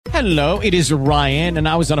Hello, it is Ryan, and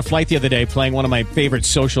I was on a flight the other day playing one of my favorite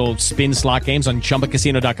social spin slot games on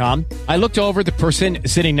ChumbaCasino.com. I looked over at the person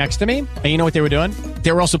sitting next to me, and you know what they were doing?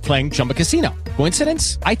 They were also playing Chumba Casino.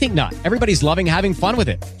 Coincidence? I think not. Everybody's loving having fun with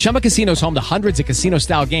it. Chumba Casino is home to hundreds of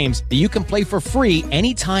casino-style games that you can play for free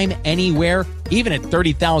anytime, anywhere, even at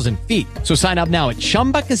 30,000 feet. So sign up now at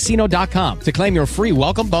ChumbaCasino.com to claim your free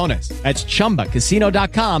welcome bonus. That's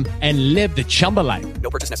ChumbaCasino.com and live the Chumba life.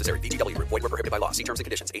 No purchase necessary. VGW. Void were prohibited by law. See terms and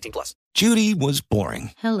conditions. 18+. Judy was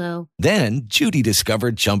boring. Hello. Then Judy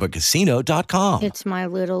discovered ChumbaCasino.com. It's my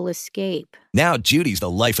little escape. Now Judy's the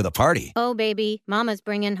life of the party. Oh, baby, mama's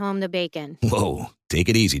bringing home the bacon. Whoa, take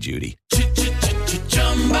it easy, Judy.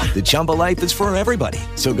 The Chumba life is for everybody.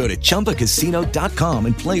 So go to ChumbaCasino.com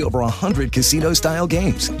and play over 100 casino-style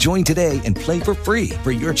games. Join today and play for free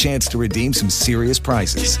for your chance to redeem some serious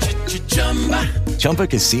prizes.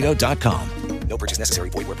 ChumbaCasino.com. No purchase necessary.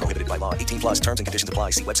 Void were prohibited by law. 18+. Terms and conditions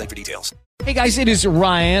apply. See website for details. Hey guys, it is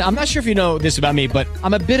Ryan. I'm not sure if you know this about me, but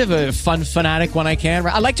I'm a bit of a fun fanatic when I can.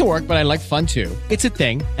 I like to work, but I like fun too. It's a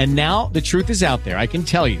thing. And now the truth is out there. I can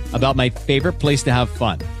tell you about my favorite place to have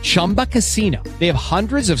fun. Chumba Casino. They have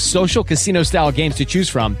hundreds of social casino style games to choose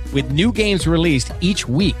from with new games released each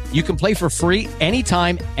week. You can play for free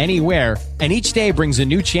anytime, anywhere. And each day brings a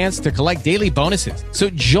new chance to collect daily bonuses. So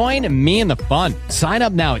join me in the fun. Sign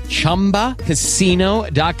up now at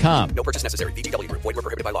ChumbaCasino.com. No purchase necessary. VGW. Void were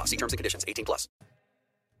prohibited by law. See terms and conditions. 18+.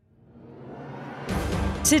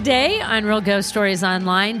 Today on Real Ghost Stories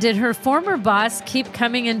Online, did her former boss keep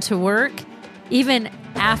coming into work even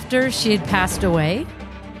after she had passed away?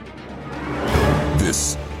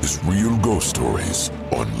 This is Real Ghost Stories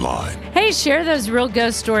Online. Hey, share those real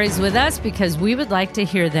ghost stories with us because we would like to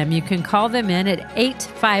hear them. You can call them in at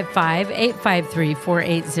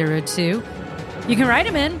 855-853-4802. You can write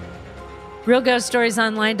them in.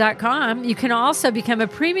 RealGhostStoriesOnline.com. You can also become a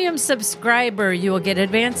premium subscriber. You will get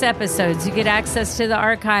advanced episodes. You get access to the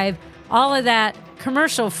archive. All of that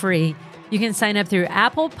commercial free. You can sign up through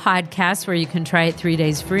Apple Podcasts where you can try it 3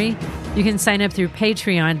 days free. You can sign up through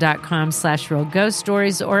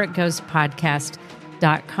Patreon.com/RealGhostStories or at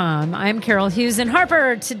GhostPodcast.com. I'm Carol Hughes and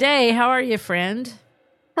Harper. Today, how are you, friend?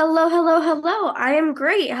 Hello, hello, hello. I am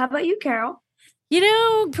great. How about you, Carol? You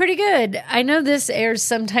know, pretty good. I know this airs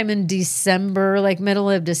sometime in December, like middle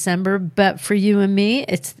of December, but for you and me,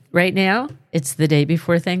 it's right now, it's the day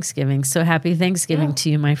before Thanksgiving. So happy Thanksgiving to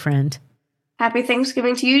you, my friend. Happy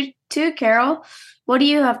Thanksgiving to you too, Carol. What do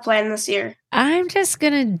you have planned this year? I'm just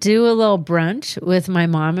going to do a little brunch with my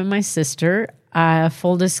mom and my sister.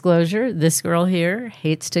 Full disclosure, this girl here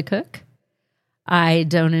hates to cook. I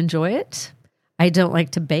don't enjoy it. I don't like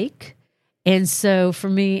to bake. And so for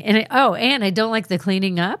me, and I don't like the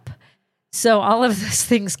cleaning up. So all of those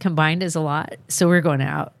things combined is a lot. So we're going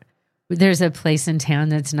out. There's a place in town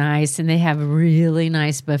that's nice, and they have a really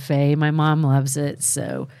nice buffet. My mom loves it.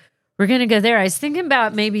 So we're going to go there. I was thinking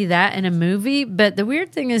about maybe that in a movie, but the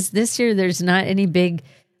weird thing is this year there's not any big,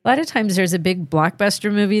 a lot of times there's a big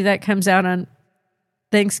blockbuster movie that comes out on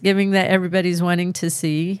Thanksgiving that everybody's wanting to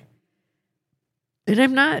see. And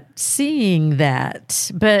I'm not seeing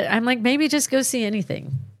that, but I'm like, maybe just go see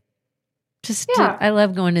anything. I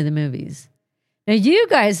love going to the movies. Now, you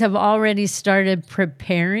guys have already started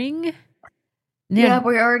preparing. Yeah,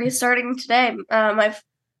 we're already starting today. My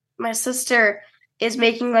sister is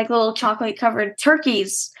making like little chocolate covered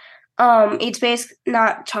turkeys. It's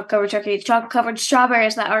not chocolate covered turkeys, chocolate covered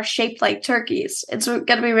strawberries that are shaped like turkeys. It's going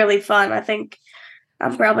to be really fun. I think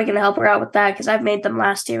I'm probably going to help her out with that because I've made them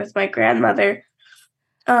last year with my grandmother.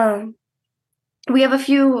 We have a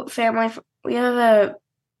few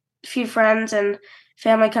friends and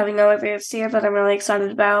family coming over this year that I'm really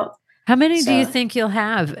excited about. How many do you think you'll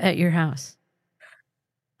have at your house?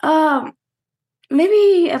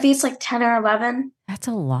 Maybe at least like 10 or 11. That's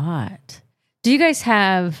a lot. You guys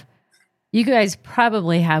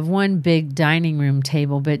probably have one big dining room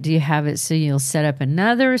table, but do you have it so you'll set up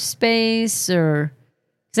another space or...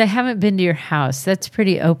 Because I haven't been to your house. That's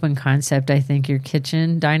pretty open concept, I think, your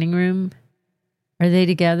kitchen, dining room. Are they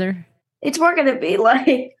together? It's more going to be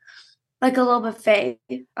like a little buffet.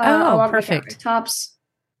 Perfect. Tops,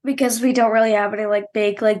 because we don't really have any like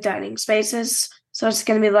big like dining spaces. So it's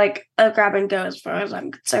going to be like a grab and go as far as I'm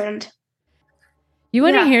concerned. You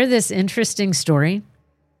want to hear this interesting story?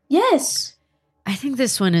 Yes. I think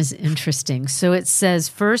this one is interesting. So it says,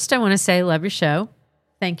 first, I want to say I love your show.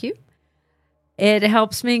 Thank you. It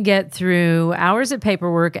helps me get through hours of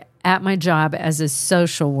paperwork at my job as a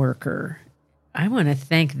social worker. I want to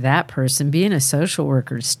thank that person. Being a social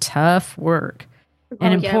worker is tough work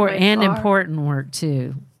and important work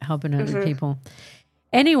too, helping other people.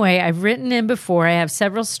 Anyway, I've written in before. I have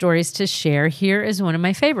several stories to share. Here is one of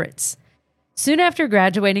my favorites. Soon after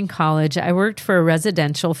graduating college, I worked for a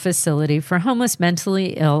residential facility for homeless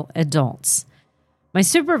mentally ill adults. My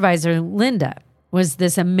supervisor, Linda, was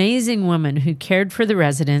this amazing woman who cared for the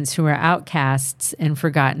residents who were outcasts and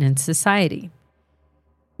forgotten in society.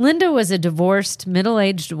 Linda was a divorced,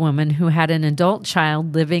 middle-aged woman who had an adult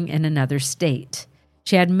child living in another state.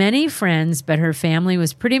 She had many friends, but her family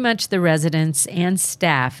was pretty much the residents and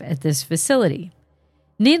staff at this facility.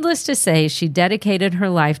 Needless to say, she dedicated her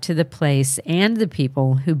life to the place and the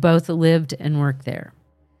people who both lived and worked there.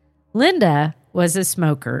 Linda was a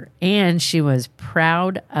smoker, and she was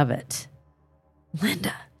proud of it.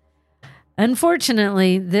 Linda.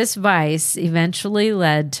 Unfortunately, this vice eventually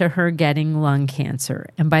led to her getting lung cancer,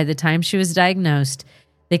 and by the time she was diagnosed,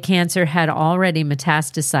 the cancer had already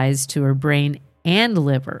metastasized to her brain and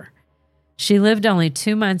liver. She lived only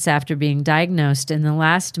 2 months after being diagnosed, and the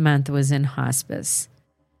last month was in hospice.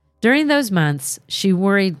 During those months, she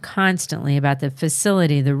worried constantly about the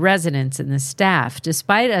facility, the residents, and the staff,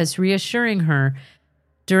 despite us reassuring her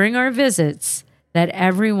during our visits that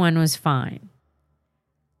everyone was fine.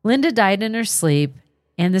 Linda died in her sleep,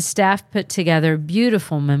 and the staff put together a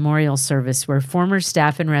beautiful memorial service where former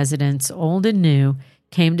staff and residents, old and new,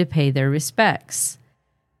 came to pay their respects.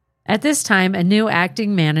 At this time, a new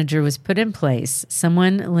acting manager was put in place,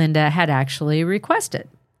 someone Linda had actually requested.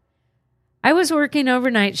 I was working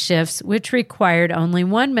overnight shifts, which required only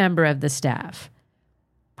one member of the staff.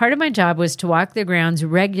 Part of my job was to walk the grounds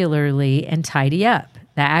regularly and tidy up.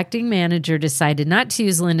 The acting manager decided not to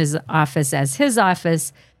use Linda's office as his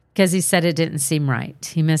office because he said it didn't seem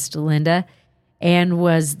right. He missed Linda and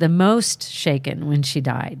was the most shaken when she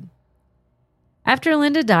died. After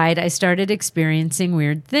Linda died, I started experiencing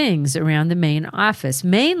weird things around the main office,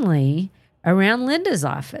 mainly around Linda's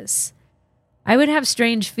office. I would have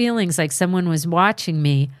strange feelings like someone was watching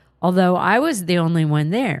me, although I was the only one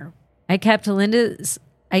there. I kept Linda's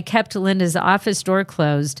office door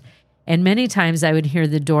closed, and many times I would hear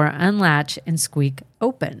the door unlatch and squeak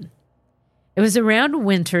open. It was around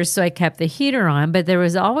winter, so I kept the heater on, but there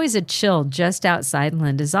was always a chill just outside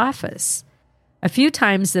Linda's office. A few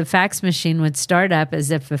times the fax machine would start up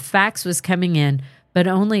as if a fax was coming in, but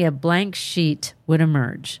only a blank sheet would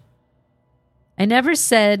emerge. I never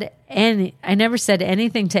said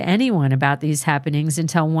anything to anyone about these happenings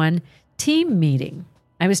until one team meeting.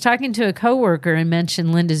 I was talking to a coworker and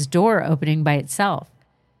mentioned Linda's door opening by itself.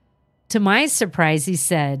 To my surprise, he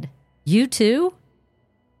said, "You too?"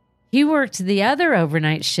 He worked the other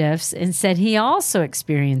overnight shifts and said he also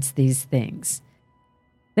experienced these things.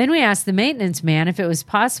 Then we asked the maintenance man if it was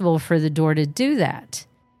possible for the door to do that.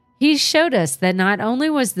 He showed us that not only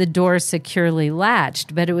was the door securely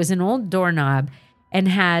latched, but it was an old doorknob and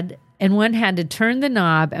one had to turn the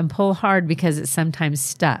knob and pull hard because it sometimes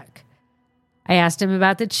stuck. I asked him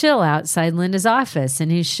about the chill outside Linda's office, and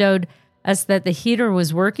he showed us that the heater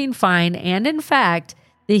was working fine, and in fact,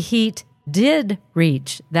 the heat did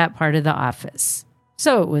reach that part of the office.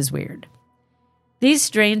 So it was weird. These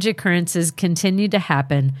strange occurrences continued to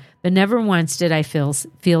happen, but never once did I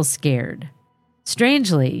feel scared.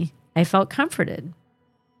 Strangely, I felt comforted.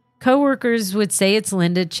 Coworkers would say it's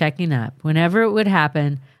Linda checking up. Whenever it would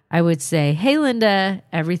happen, I would say, "Hey, Linda,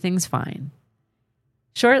 everything's fine."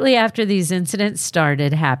 Shortly after these incidents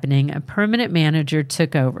started happening, a permanent manager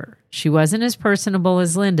took over. She wasn't as personable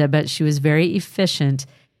as Linda, but she was very efficient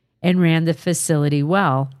and ran the facility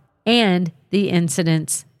well, and the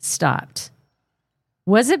incidents stopped.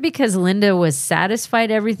 Was it because Linda was satisfied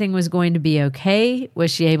everything was going to be okay? Was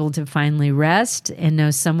she able to finally rest and know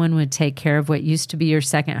someone would take care of what used to be your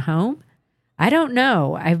second home? I don't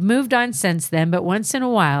know. I've moved on since then, but once in a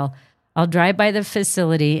while, I'll drive by the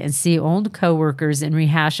facility and see old coworkers and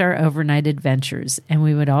rehash our overnight adventures, and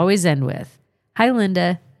we would always end with, "Hi,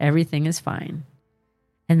 Linda, everything is fine."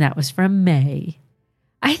 And that was from May.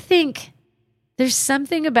 I think there's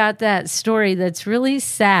something about that story that's really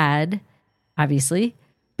sad, obviously,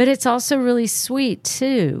 but it's also really sweet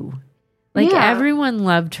too. Like everyone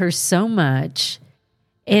loved her so much.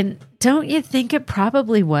 And don't you think it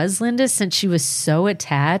probably was Linda, since she was so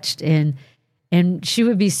attached and she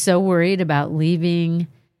would be so worried about leaving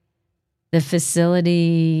the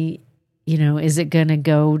facility? You know, is it going to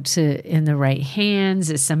go in the right hands?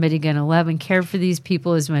 Is somebody going to love and care for these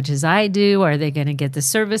people as much as I do? Are they going to get the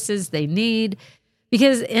services they need?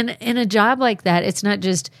 Because in a job like that, it's not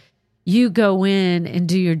just you go in and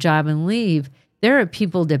do your job and leave. There are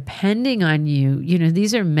people depending on you. You know,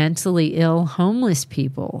 these are mentally ill, homeless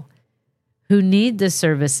people who need the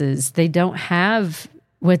services. They don't have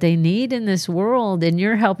what they need in this world, and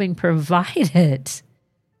you're helping provide it.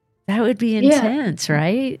 That would be intense,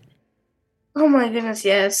 right? Oh my goodness,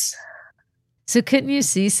 yes. So couldn't you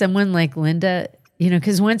see someone like Linda,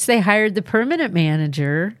 because once they hired the permanent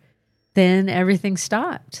manager, then everything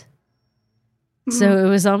stopped. So it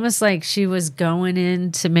was almost like she was going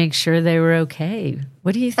in to make sure they were okay.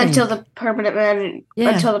 What do you think? Until the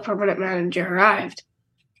permanent manager arrived.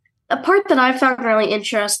 A part that I found really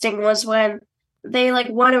interesting was when they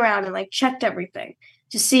went around and checked everything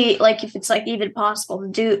to see if it's even possible for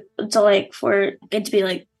it to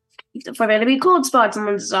be for there to be cold spots in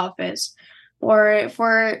Linda's office, or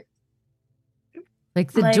for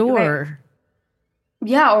the door.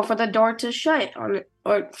 Or for the door to shut or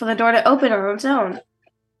for the door to open on its own.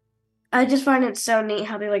 I just find it so neat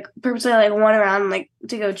how they purposely went around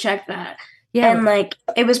to go check that. Yeah. And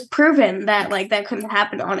it was proven that that couldn't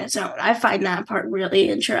happen on its own. I find that part really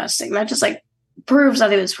interesting. That just proves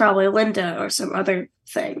that it was probably Linda or some other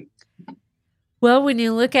thing. Well, when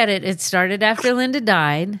you look at it, it started after Linda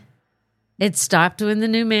died. It stopped when the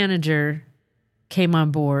new manager came on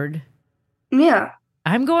board. Yeah.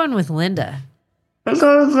 I'm going with Linda. I'm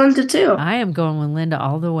going with Linda too. I am going with Linda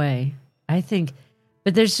all the way. I think,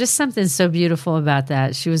 but there's just something so beautiful about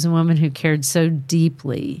that. She was a woman who cared so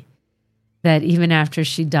deeply that even after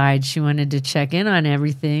she died, she wanted to check in on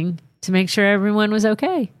everything to make sure everyone was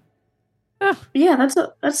okay. Oh. Yeah,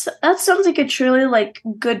 that sounds like a truly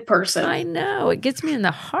good person. I know. It gets me in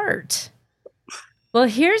the heart. Well,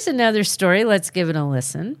 here's another story. Let's give it a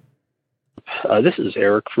listen. This is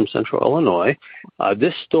Eric from Central Illinois.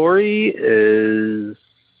 This story is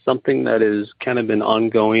something that has kind of been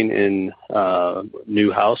ongoing in a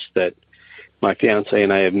new house that my fiance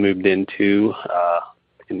and I have moved into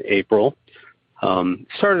in April.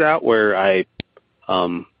 Started out where I,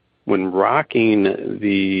 when rocking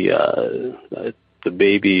the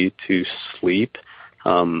baby to sleep,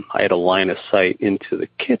 I had a line of sight into the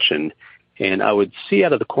kitchen. And I would see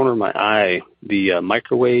out of the corner of my eye the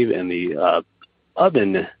microwave and the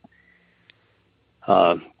oven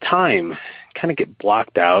time kind of get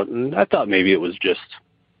blocked out. And I thought maybe it was just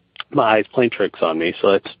my eyes playing tricks on me,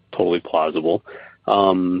 so that's totally plausible.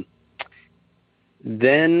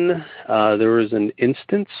 Then there was an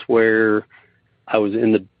instance where I was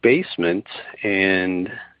in the basement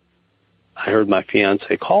and I heard my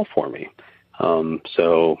fiance call for me.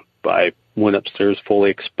 So I went upstairs fully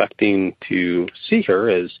expecting to see her,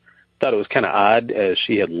 as thought it was kind of odd as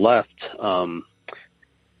she had left.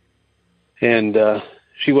 And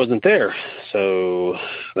she wasn't there. So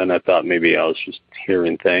then I thought maybe I was just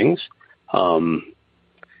hearing things.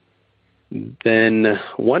 Then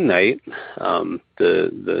one night,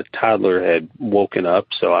 the toddler had woken up.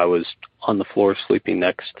 So I was on the floor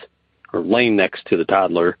laying next to the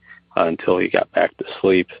toddler until he got back to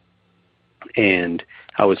sleep. And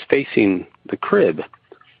I was facing the crib,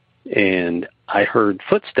 and I heard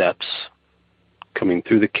footsteps coming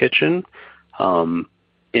through the kitchen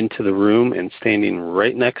into the room and standing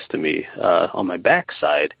right next to me on my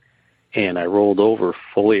backside. And I rolled over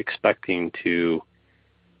fully expecting to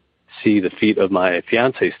see the feet of my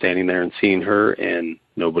fiance standing there and seeing her, and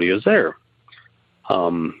nobody was there.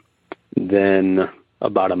 Then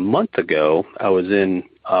about a month ago, I was in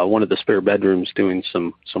one of the spare bedrooms doing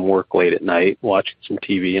some work late at night, watching some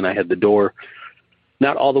TV, and I had the door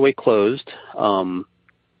not all the way closed,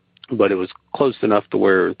 but it was closed enough to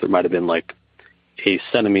where there might have been a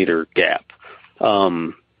centimeter gap.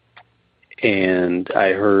 And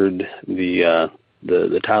I heard the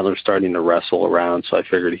toddler starting to wrestle around, so I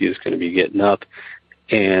figured he was going to be getting up.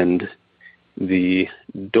 And the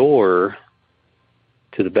door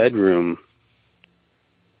to the bedroom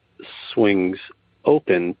swings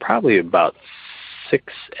open probably about 8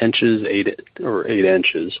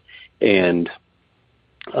 inches. And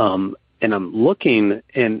I'm looking,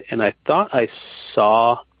 and I thought I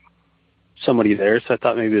saw somebody there, so I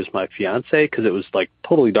thought maybe it was my fiance, because it was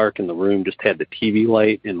totally dark in the room, just had the TV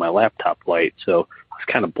light and my laptop light, so I was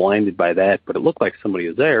kind of blinded by that, but it looked like somebody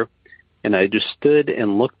was there. And I just stood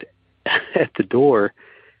and looked at the door,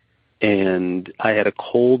 and I had a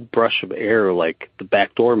cold brush of air, like the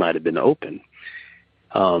back door might have been open.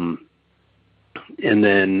 And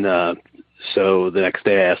then so the next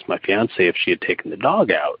day I asked my fiance if she had taken the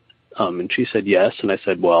dog out, and she said yes. And I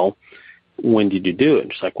said, well, when did you do it?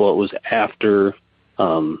 And she's like, well, it was after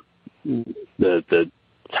the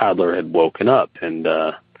toddler had woken up, and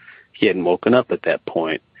he hadn't woken up at that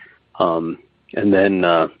point. And then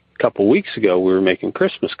a couple weeks ago, we were making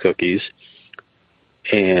Christmas cookies,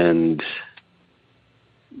 and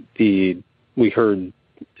we heard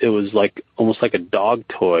it was almost like a dog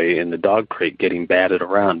toy in the dog crate getting batted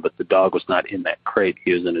around, but the dog was not in that crate.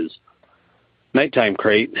 He was in nighttime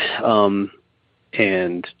crate.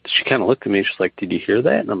 And she kind of looked at me and she's like, "Did you hear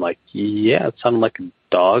that?" And I'm like, "Yeah, it sounded like a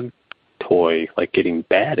dog toy, like getting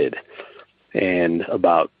batted." And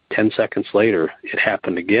about 10 seconds later, it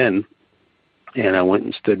happened again. And I went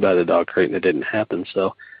and stood by the dog crate and it didn't happen.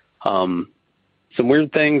 So, some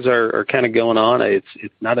weird things are kind of going on. It's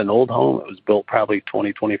not an old home. It was built probably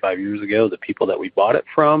 20, 25 years ago. The people that we bought it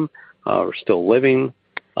from are still living.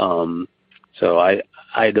 So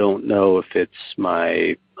I don't know if it's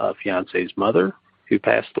my fiance's mother who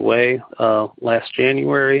passed away last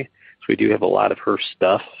January. So we do have a lot of her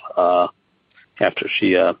stuff after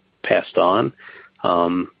she passed on.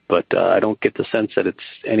 But I don't get the sense that it's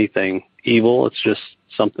anything evil. It's just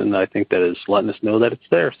something that I think that is letting us know that it's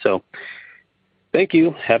there. So thank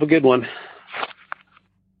you. Have a good one.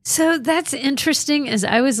 So that's interesting. As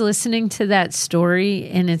I was listening to that story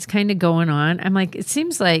and it's kind of going on, I'm like, it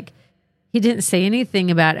seems like he didn't say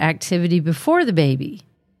anything about activity before the baby.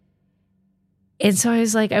 And so I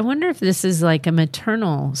was like, I wonder if this is like a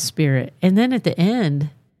maternal spirit. And then at the end,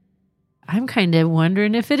 I'm kind of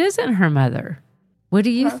wondering if it isn't her mother. What do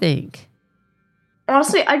you think?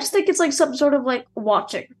 Honestly, I just think it's like some sort of like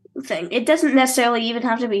watching thing. It doesn't necessarily even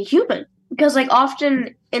have to be human. Because like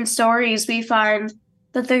often in stories, we find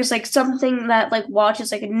that there's like something that like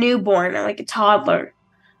watches like a newborn or like a toddler.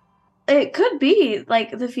 It could be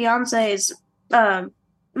like the fiance's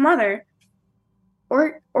mother.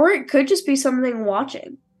 Or it could just be something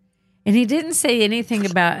watching. And he didn't say anything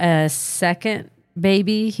about a second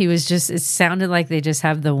baby. He was just, it sounded like they just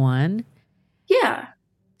have the one. Yeah.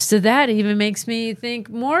 So that even makes me think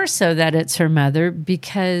more so that it's her mother,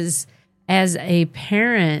 because as a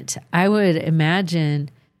parent, I would imagine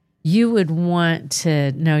you would want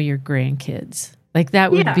to know your grandkids. Like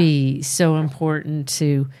that would be so important,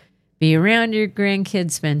 to be around your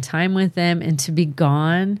grandkids, spend time with them, and to be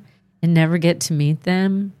gone and never get to meet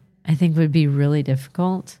them, I think would be really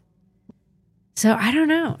difficult. So I don't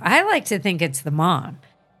know. I like to think it's the mom.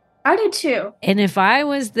 I do too. And if I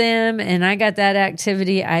was them and I got that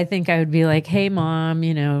activity, I think I would be like, "Hey, Mom,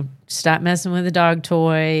 stop messing with the dog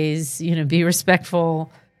toys, be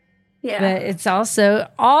respectful." Yeah. But it's also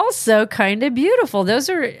kind of beautiful. Those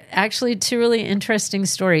are actually two really interesting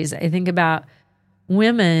stories. I think about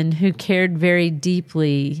women who cared very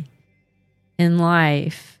deeply in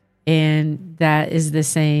life, and that is the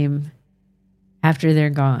same after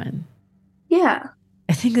they're gone. Yeah.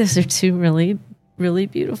 I think those are two really, really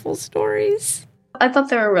beautiful stories. I thought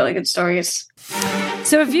they were really good stories.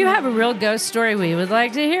 So if you have a real ghost story, we would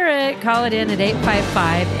like to hear it. Call it in at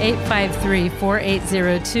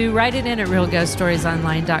 855-853-4802. Write it in at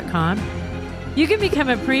realghoststoriesonline.com. You can become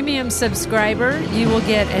a premium subscriber. You will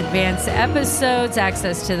get advanced episodes,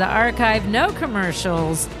 access to the archive, no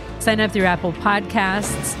commercials. Sign up through Apple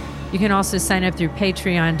Podcasts. You can also sign up through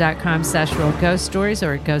patreon.com/realghoststories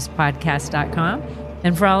or at ghostpodcast.com.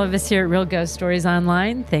 And for all of us here at Real Ghost Stories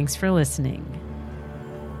Online, thanks for listening.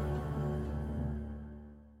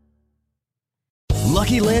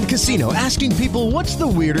 Lucky Land Casino, asking people, what's the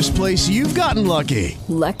weirdest place you've gotten lucky?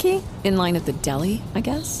 Lucky? In line at the deli, I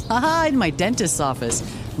guess? Aha, in my dentist's office.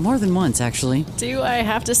 More than once, actually. Do I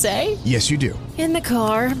have to say? Yes, you do. In the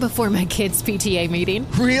car before my kids' PTA meeting.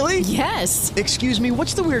 Really? Yes. Excuse me,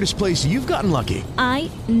 what's the weirdest place you've gotten lucky? I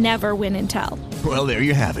never win and tell. Well, there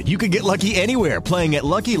you have it. You can get lucky anywhere, playing at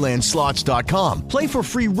LuckyLandSlots.com. Play for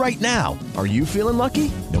free right now. Are you feeling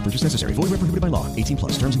lucky? No purchase necessary. Void where prohibited by law.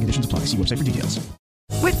 18+. Terms and conditions apply. See website for details.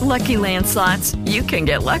 With Lucky Land Slots, you can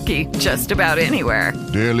get lucky just about anywhere.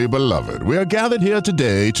 Dearly beloved, we are gathered here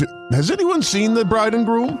today to... Has anyone seen the bride and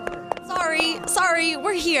groom? Sorry,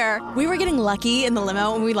 we're here. We were getting lucky in the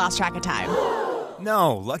limo and we lost track of time.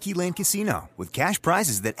 No, Lucky Land Casino, with cash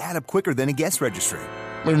prizes that add up quicker than a guest registry.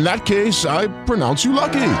 In that case, I pronounce you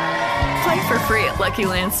lucky. Play for free at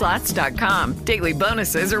LuckyLandSlots.com. Daily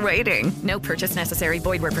bonuses are waiting. No purchase necessary.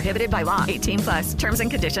 Void where prohibited by law. 18+. Terms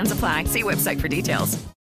and conditions apply. See website for details.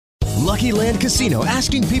 Lucky Land Casino,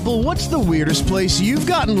 asking people, what's the weirdest place you've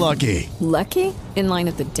gotten lucky? Lucky? In line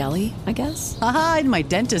at the deli, I guess? Aha, in my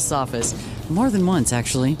dentist's office. More than once,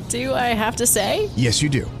 actually. Do I have to say? Yes, you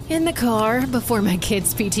do. In the car before my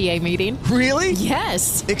kids' PTA meeting. Really?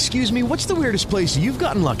 Yes. Excuse me, what's the weirdest place you've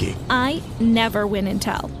gotten lucky? I never win and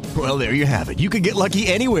tell. Well, there you have it. You can get lucky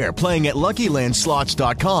anywhere, playing at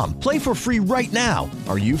LuckyLandSlots.com. Play for free right now.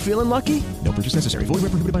 Are you feeling lucky? No purchase necessary. Void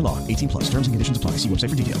where prohibited by law. 18+. Terms and conditions apply. See website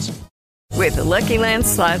for details. With the Lucky Land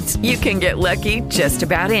Slots, you can get lucky just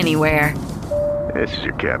about anywhere. This is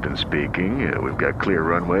your captain speaking. We've got clear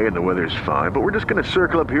runway and the weather's fine, but we're just going to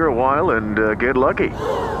circle up here a while and get lucky.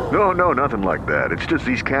 No, nothing like that. It's just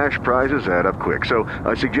these cash prizes add up quick. So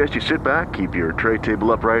I suggest you sit back, keep your tray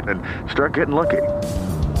table upright, and start getting lucky.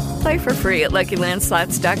 Play for free at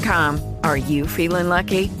LuckyLandSlots.com. Are you feeling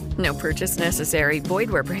lucky? No purchase necessary. Void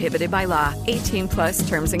where prohibited by law. 18+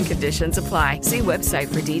 terms and conditions apply. See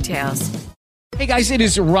website for details. Hey guys, it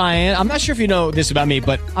is Ryan. I'm not sure if you know this about me,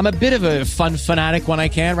 but I'm a bit of a fun fanatic when I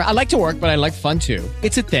can. I like to work, but I like fun too.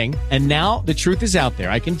 It's a thing. And now the truth is out there.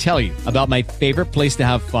 I can tell you about my favorite place to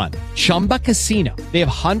have fun. Chumba Casino. They have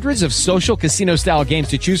hundreds of social casino style games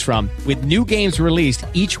to choose from with new games released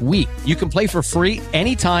each week. You can play for free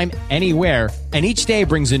anytime, anywhere. And each day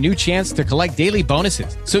brings a new chance to collect daily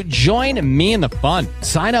bonuses. So join me in the fun.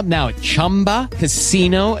 Sign up now at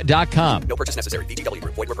ChumbaCasino.com. No purchase necessary. VGW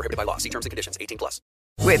Group. Void where prohibited by law. See terms and conditions. 18+.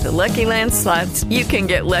 With the Lucky Land Slots, you can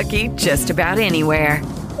get lucky just about anywhere.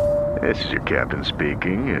 This is your captain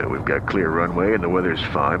speaking. We've got clear runway and the weather's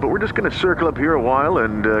fine, but we're just going to circle up here a while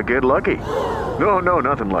and get lucky. No,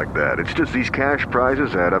 nothing like that. It's just these cash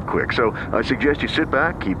prizes add up quick. So I suggest you sit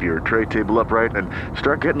back, keep your tray table upright, and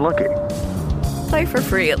start getting lucky. Play for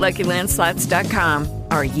free at LuckyLandSlots.com.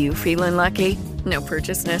 Are you feeling lucky? No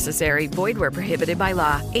purchase necessary. Void where prohibited by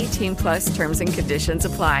law. 18+ terms and conditions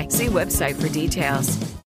apply. See website for details.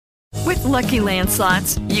 With Lucky Land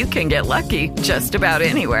Slots, you can get lucky just about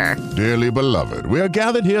anywhere. Dearly beloved, we are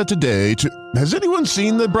gathered here today to... Has anyone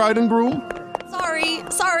seen the bride and groom?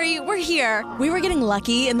 Sorry, we're here. We were getting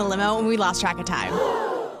lucky in the limo and we lost track of time.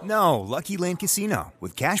 No, Lucky Land Casino,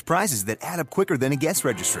 with cash prizes that add up quicker than a guest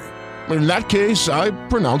registry. In that case, I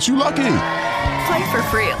pronounce you lucky. Play for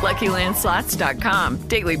free at LuckyLandSlots.com.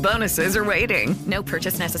 Daily bonuses are waiting. No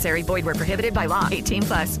purchase necessary. Void where prohibited by law.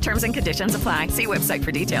 18+. Terms and conditions apply. See website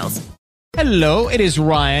for details. Hello, it is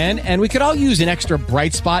Ryan, and we could all use an extra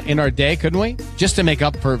bright spot in our day, couldn't we? Just to make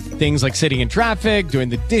up for things like sitting in traffic, doing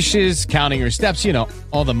the dishes, counting your steps,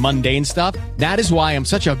 all the mundane stuff. That is why I'm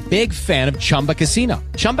such a big fan of Chumba Casino.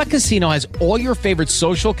 Chumba Casino has all your favorite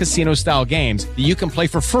social casino-style games that you can play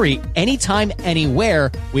for free anytime,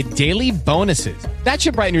 anywhere with daily bonuses. That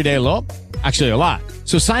should brighten your day a little. Actually, a lot.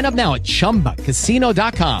 So sign up now at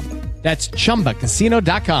ChumbaCasino.com. That's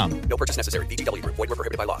ChumbaCasino.com. No purchase necessary. VGW Group. Void where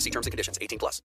prohibited by law. See terms and conditions. 18+.